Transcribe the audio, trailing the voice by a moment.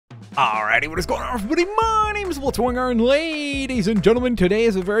Alrighty, what is going on, everybody? My name is Blitzwinger, and ladies and gentlemen, today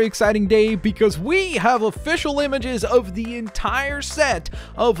is a very exciting day because we have official images of the entire set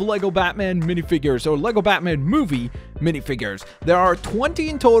of Lego Batman minifigures, or Lego Batman movie minifigures. There are 20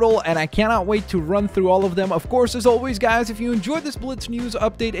 in total, and I cannot wait to run through all of them. Of course, as always, guys, if you enjoyed this Blitz News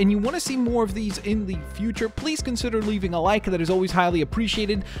update and you want to see more of these in the future, please consider leaving a like. That is always highly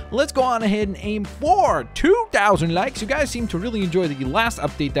appreciated. Let's go on ahead and aim for 2,000 likes. You guys seem to really enjoy the last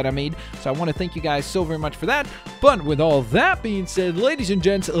update that I made, so I want to thank you guys so very much for that. But with all that being said, ladies and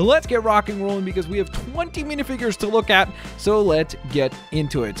gents, let's get rocking and rolling because we have 20 minifigures to look at, so let's get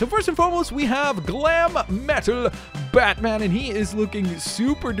into it. So first and foremost, we have Glam Metal Batman, and he is looking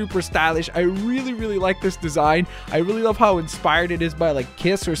super duper stylish. I really like this design. I really love how inspired it is by like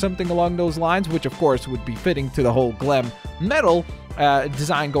Kiss or something along those lines, which of course would be fitting to the whole Glam Metal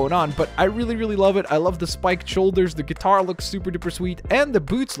design going on, but I really love it. I love the spiked shoulders, the guitar looks super duper sweet, and the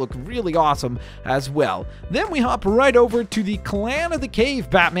boots look really awesome as well. Then we hop right over to the Clan of the Cave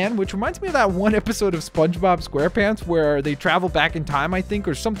Batman, which reminds me of that one episode of SpongeBob SquarePants where they travel back in time, I think,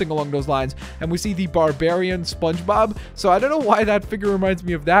 or something along those lines, and we see the barbarian SpongeBob. So I don't know why that figure reminds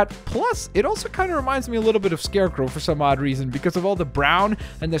me of that. Plus, it also kind of reminds me a little bit of Scarecrow for some odd reason because of all the brown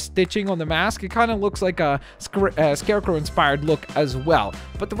and the stitching on the mask. It kind of looks like a Scarecrow inspired look as well.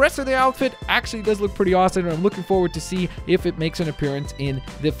 But the rest of the outfit actually does look pretty awesome, and I'm looking forward to see if it makes an appearance in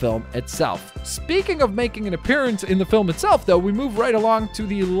the film itself. Speaking of making an appearance in the film itself, though, we move right along to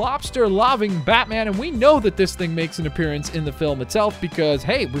the lobster-loving Batman, and we know that this thing makes an appearance in the film itself because,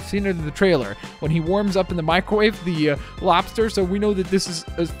 hey, we've seen it in the trailer when he warms up in the microwave, the lobster, so we know that this is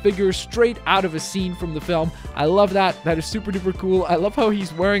a figure straight out of a scene from the film. I love that. That is super duper cool. I love how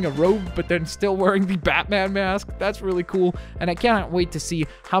he's wearing a robe but then still wearing the Batman mask. That's really cool, and I cannot wait to see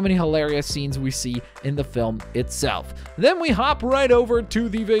how many hilarious scenes we see in the film itself. Then we hop right over to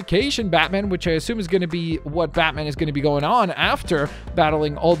the Vacation Batman, which I assume is going to be what Batman is going to be going on after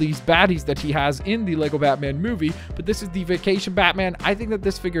battling all these baddies that he has in the Lego Batman movie. But this is the Vacation Batman. I think that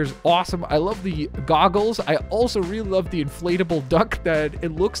this figure is awesome. I love the goggles. I also really love the inflatable duck that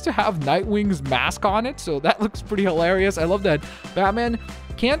it looks to have Nightwing's mask on it, so that looks pretty hilarious. I love that Batman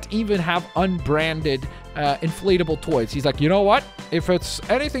can't even have unbranded inflatable toys. He's like, you know what? If it's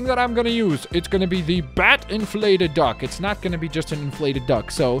anything that I'm going to use, it's going to be the Bat Inflated Duck. It's not going to be just an inflated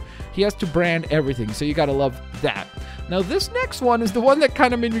duck. So he has to brand everything. So you got to love that. Now, this next one is the one that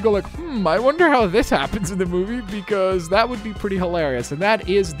kind of made me go like, I wonder how this happens in the movie, because that would be pretty hilarious. And that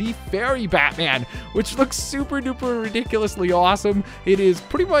is the Fairy Batman, which looks super duper ridiculously awesome. It is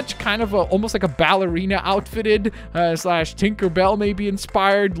pretty much kind of almost like a ballerina outfitted slash Tinkerbell maybe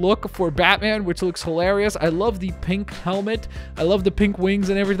inspired look for Batman, which looks hilarious. I love the pink helmet. I love the pink wings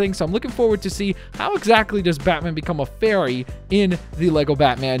and everything. So I'm looking forward to see how exactly does Batman become a fairy in the Lego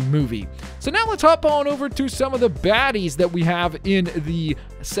Batman movie. So now let's hop on over to some of the baddies that we have in the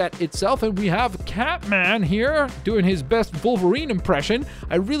set itself, and we have Catman here doing his best Wolverine impression.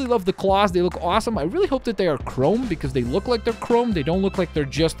 I really love the claws. They look awesome. I really hope that they are chrome because they look like they're chrome. They don't look like they're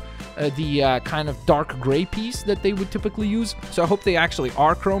just the kind of dark gray piece that they would typically use. So I hope they actually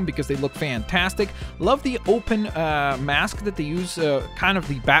are chrome because they look fantastic. Love the open mask that they use, kind of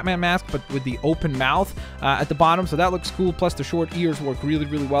the Batman mask, but with the open mouth at the bottom. So that looks cool. Plus the short ears work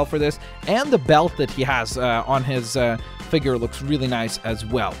really well for this. And the belt that he has on his figure looks really nice as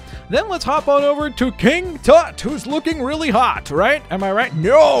well. Then let's hop on over to King Tut, who's looking really hot, right? Am I right?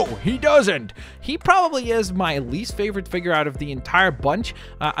 No, he doesn't. He probably is my least favorite figure out of the entire bunch.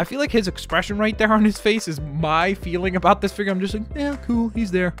 I feel like his expression right there on his face is my feeling about this figure. I'm just like, yeah, cool,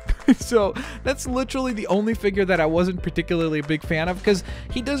 he's there. So that's literally the only figure that I wasn't particularly a big fan of because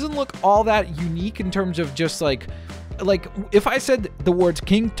he doesn't look all that unique in terms of just like if I said the words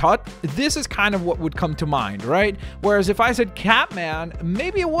King Tut, this is kind of what would come to mind, right? Whereas if I said Catman,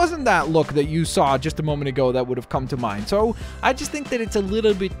 maybe it wasn't that look that you saw just a moment ago that would have come to mind. So I just think that it's a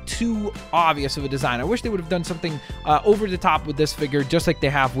little bit too obvious of a design. I wish they would have done something over the top with this figure, just like they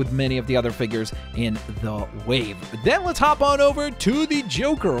have with many of the other figures in the wave. Then let's hop on over to the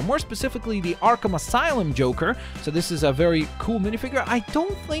Joker, or more specifically the Arkham Asylum Joker. So this is a very cool minifigure. I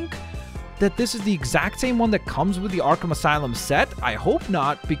don't think that this is the exact same one that comes with the Arkham Asylum set. I hope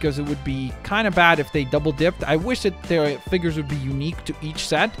not, because it would be kind of bad if they double dipped. I wish that their figures would be unique to each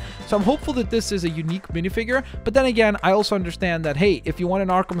set. So I'm hopeful that this is a unique minifigure. But then again, I also understand that, hey, if you want an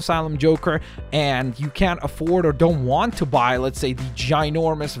Arkham Asylum Joker and you can't afford or don't want to buy, let's say, the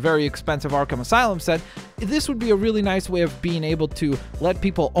ginormous, very expensive Arkham Asylum set, this would be a really nice way of being able to let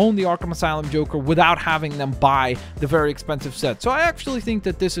people own the Arkham Asylum Joker without having them buy the very expensive set. So I actually think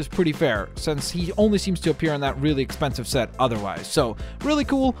that this is pretty fair, since he only seems to appear in that really expensive set otherwise. So really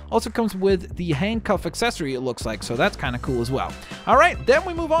cool. Also comes with the handcuff accessory, it looks like, so that's kind of cool as well. All right, then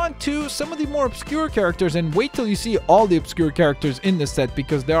we move on to some of the more obscure characters, and wait till you see all the obscure characters in this set,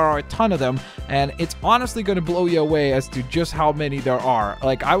 because there are a ton of them, and it's honestly going to blow you away as to just how many there are.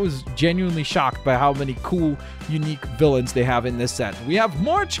 Like, I was genuinely shocked by how many cool, unique villains they have in this set. We have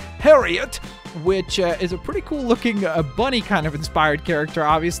March Harriet, which is a pretty cool looking bunny kind of inspired character,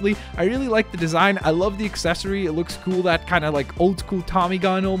 obviously. I really like the design. I love the accessory. It looks cool, that kind of like old school Tommy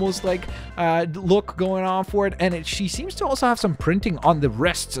gun almost like look going on for it. And she seems to also have some printing on the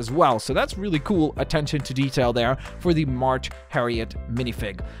wrists as well. So that's really cool attention to detail there for the March Harriet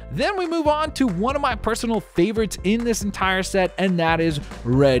minifig. Then we move on to one of my personal favorites in this entire set, and that is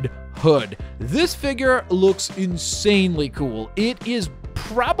Red Hood. This figure looks insanely cool. It is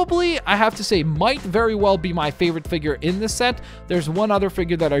probably, I have to say, might very well be my favorite figure in this set. There's one other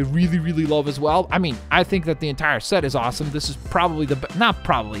figure that I really, really love as well. I mean, I think that the entire set is awesome. This is probably not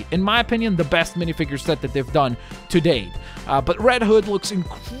probably, in my opinion, the best minifigure set that they've done to date. But Red Hood looks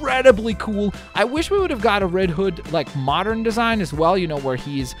incredibly cool. I wish we would have got a Red Hood, like, modern design as well, you know, where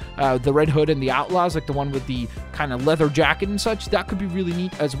he's the Red Hood and the Outlaws, like the one with the kind of leather jacket and such. That could be really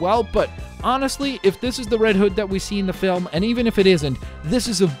neat as well. But honestly, if this is the Red Hood that we see in the film, and even if it isn't, this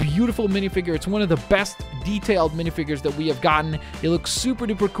is a beautiful minifigure. It's one of the best detailed minifigures that we have gotten. It looks super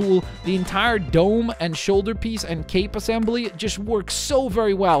duper cool. The entire dome and shoulder piece and cape assembly just works so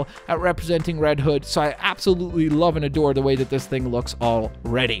very well at representing Red Hood. So I absolutely love and adore the way that this thing looks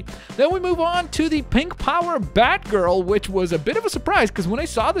already. Then we move on to the Pink Power Batgirl, which was a bit of a surprise, because when I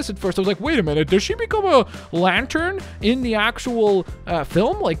saw this at first, I was like, wait a minute, does she become a lantern in the actual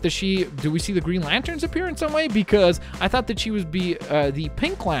film? Like, do we see the Green Lanterns appear in some way? Because I thought that she would be the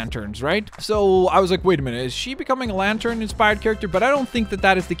Pink Lanterns, right? So I was like, wait a minute, is she becoming a lantern-inspired character? But I don't think that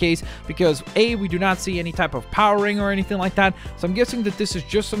that is the case, because A, we do not see any type of power ring or anything like that. So I'm guessing that this is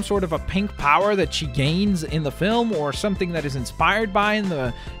just some sort of a pink power that she gains in the film, or something that is inspired by in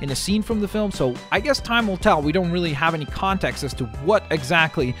a scene from the film. So I guess time will tell. We don't really have any context as to what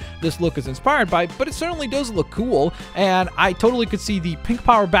exactly this look is inspired by, but it certainly does look cool, and I totally could see the Pink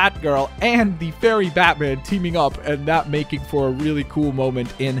Power Batgirl and the Fairy Batman teaming up, and that making for a really cool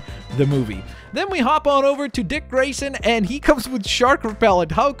moment in the movie. Then we hop on over to Dick Grayson, and he comes with shark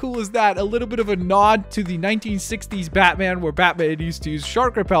repellent. How cool is that? A little bit of a nod to the 1960s Batman, where Batman used to use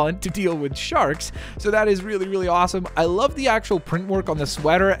shark repellent to deal with sharks. So that is really, really awesome. I love the actual print work on the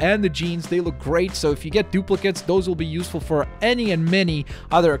sweater and the jeans. They look great. So if you get duplicates, those will be useful for any and many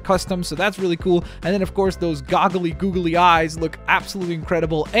other customs. So that's really cool. And then, of course, those goggly, googly eyes look absolutely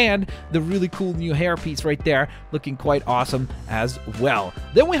incredible. And the really cool new hairpiece right there looking quite awesome as well.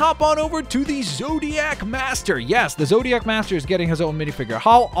 Then we hop on over to the Zodiac Master. Yes, the Zodiac Master is getting his own minifigure.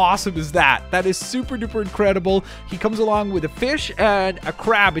 How awesome is that? That is super duper incredible. He comes along with a fish and a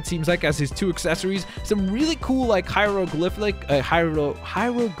crab, it seems like, as his two accessories. Some really cool, like, hieroglyphics.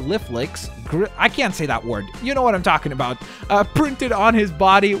 I can't say that word. You know what I'm talking about. Printed on his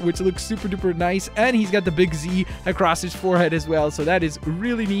body, which looks super duper nice. And he's got the big Z across his forehead as well. So that is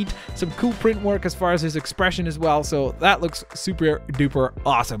really neat. Some cool print work as far as his expression as well. So that looks super duper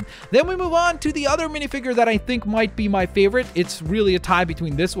awesome. Then we move on to the other minifigure that I think might be my favorite. It's really a tie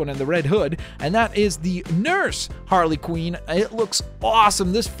between this one and the Red Hood, and that is the Nurse Harley Quinn. It looks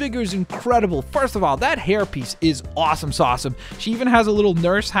awesome. This figure is incredible. First of all, that hairpiece is awesome sauce. She even has a little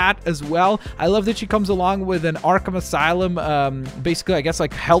nurse hat as well. I love that she comes along with an Arkham Asylum, basically, I guess,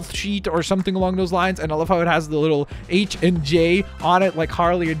 like health sheet or something along those lines, and I love how it has the little H and J on it, like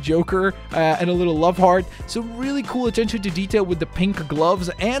Harley and Joker, and a little love heart. So really cool attention to detail with the pink gloves,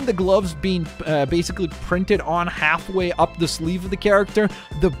 and the gloves being basically printed on halfway up the sleeve of the character.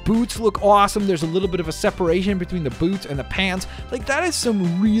 The boots look awesome. There's a little bit of a separation between the boots and the pants. Like, that is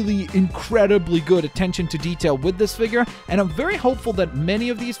some really incredibly good attention to detail with this figure, and I'm very hopeful that many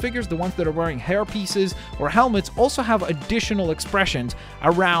of these figures, the ones that are wearing hair pieces or helmets, also have additional expressions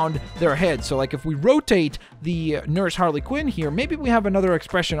around their head. So, like, if we rotate the Nurse Harley Quinn here, maybe we have another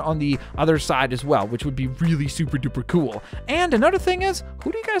expression on the other side as well, which would be really super duper cool. And another thing is,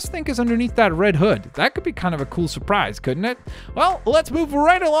 who do you guys think is underneath underneath that red hood. That could be kind of a cool surprise, couldn't it? Well, let's move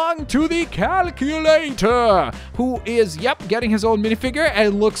right along to the Calculator, who is, yep, getting his own minifigure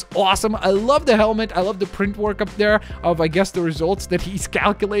and looks awesome. I love the helmet. I love the print work up there of, I guess, the results that he's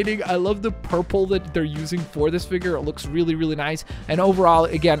calculating. I love the purple that they're using for this figure. It looks really, really nice. And overall,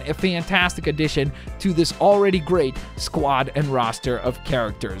 again, a fantastic addition to this already great squad and roster of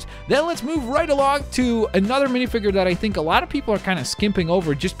characters. Then let's move right along to another minifigure that I think a lot of people are kind of skimping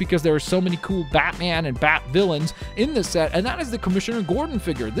over just because there are so many cool Batman and Bat villains in this set, and that is the Commissioner Gordon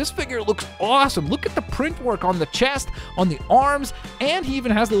figure. This figure looks awesome. Look at the print work on the chest, on the arms, and he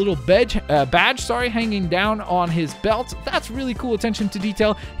even has the little badge hanging down on his belt. That's really cool attention to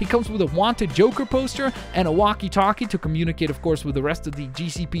detail. He comes with a Wanted Joker poster and a walkie-talkie to communicate, of course, with the rest of the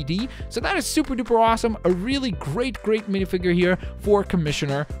GCPD. So that is super duper awesome. A really great minifigure here for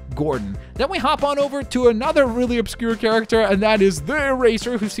Commissioner Gordon. Then we hop on over to another really obscure character, and that is the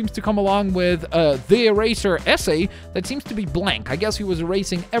Eraser, who seems to come along with the Eraser essay that seems to be blank. I guess he was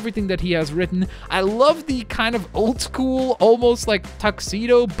erasing everything that he has written. I love the kind of old school, almost like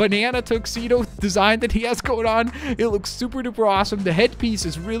tuxedo, banana tuxedo design that he has going on. It looks super duper awesome. The headpiece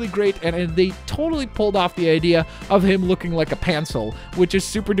is really great, and they totally pulled off the idea of him looking like a pencil, which is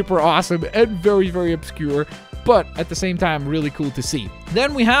super duper awesome and very, very obscure, but at the same time, really cool to see.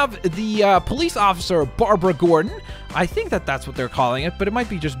 Then we have the police officer, Barbara Gordon. I think that that's what they're calling it, but it might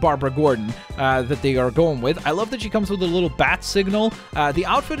be just Barbara Gordon that they are going with. I love that she comes with a little bat signal. The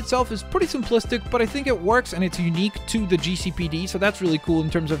outfit itself is pretty simplistic, but I think it works, and it's unique to the GCPD, so that's really cool in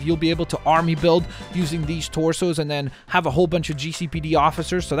terms of you'll be able to army build using these torsos and then have a whole bunch of GCPD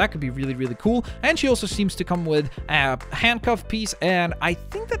officers, so that could be really, really cool. And she also seems to come with a handcuff piece, and I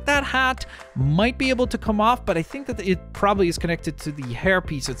think that that hat might be able to come off, but I think that it probably is connected to the hair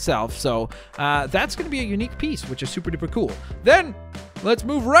piece itself, so that's going to be a unique piece, which is super duper cool. Then let's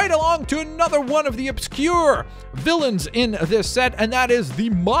move right along to another one of the obscure villains in this set, and that is the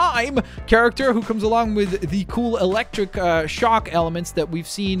Mime character, who comes along with the cool electric shock elements that we've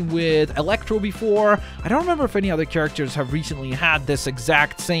seen with Electro before. I don't remember if any other characters have recently had this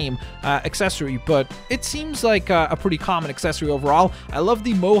exact same accessory, but it seems like a pretty common accessory overall. I love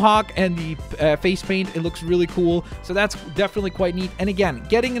the mohawk and the face paint. It looks really cool, so that's definitely quite neat. And again,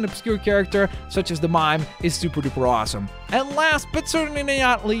 getting an obscure character such as the Mime is super duper awesome. And last but certainly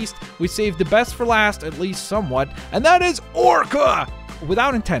not least, we saved the best for last, at least somewhat, and that is Orca!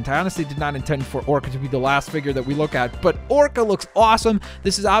 Without intent. I honestly did not intend for Orca to be the last figure that we look at, but Orca looks awesome.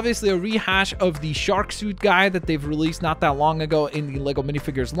 This is obviously a rehash of the shark suit guy that they've released not that long ago in the Lego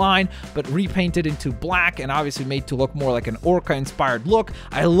minifigures line, but repainted into black and obviously made to look more like an Orca-inspired look.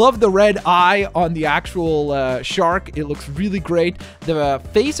 I love the red eye on the actual shark. It looks really great. The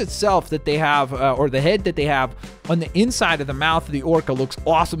face itself that they have, or the head that they have on the inside of the mouth of the Orca looks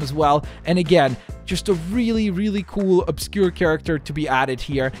awesome as well. And again, just a really, really cool, obscure character to be added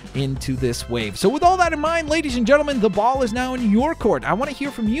here into this wave. So with all that in mind, ladies and gentlemen, the ball is now in your court. I want to hear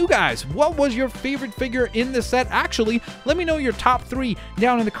from you guys. What was your favorite figure in this set? Actually, let me know your top 3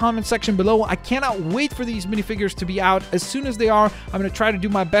 down in the comment section below. I cannot wait for these minifigures to be out. As soon as they are, I'm going to try to do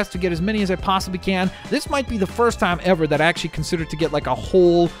my best to get as many as I possibly can. This might be the first time ever that I actually consider to get like a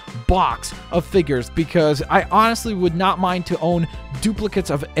whole box of figures, because I honestly would not mind to own duplicates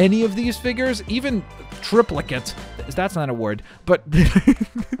of any of these figures, even triplicates. That's not a word, but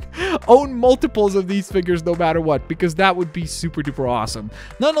own multiples of these figures no matter what, because that would be super duper awesome.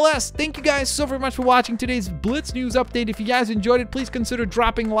 Nonetheless, thank you guys so very much for watching today's Blitz News update. If you guys enjoyed it, please consider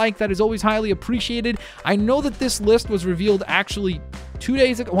dropping a like. That is always highly appreciated. I know that this list was revealed actually 2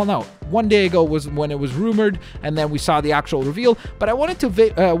 days ago. Well, no, 1 day ago was when it was rumored, and then we saw the actual reveal, but I wanted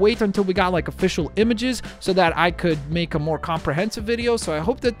to wait until we got like official images so that I could make a more comprehensive video. So I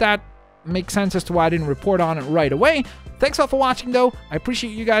hope that that makes sense as to why I didn't report on it right away. Thanks all for watching though. I appreciate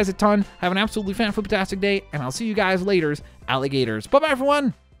you guys a ton. Have an absolutely fan-futastic day, and I'll see you guys later, alligators. Bye-bye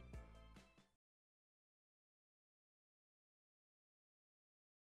everyone.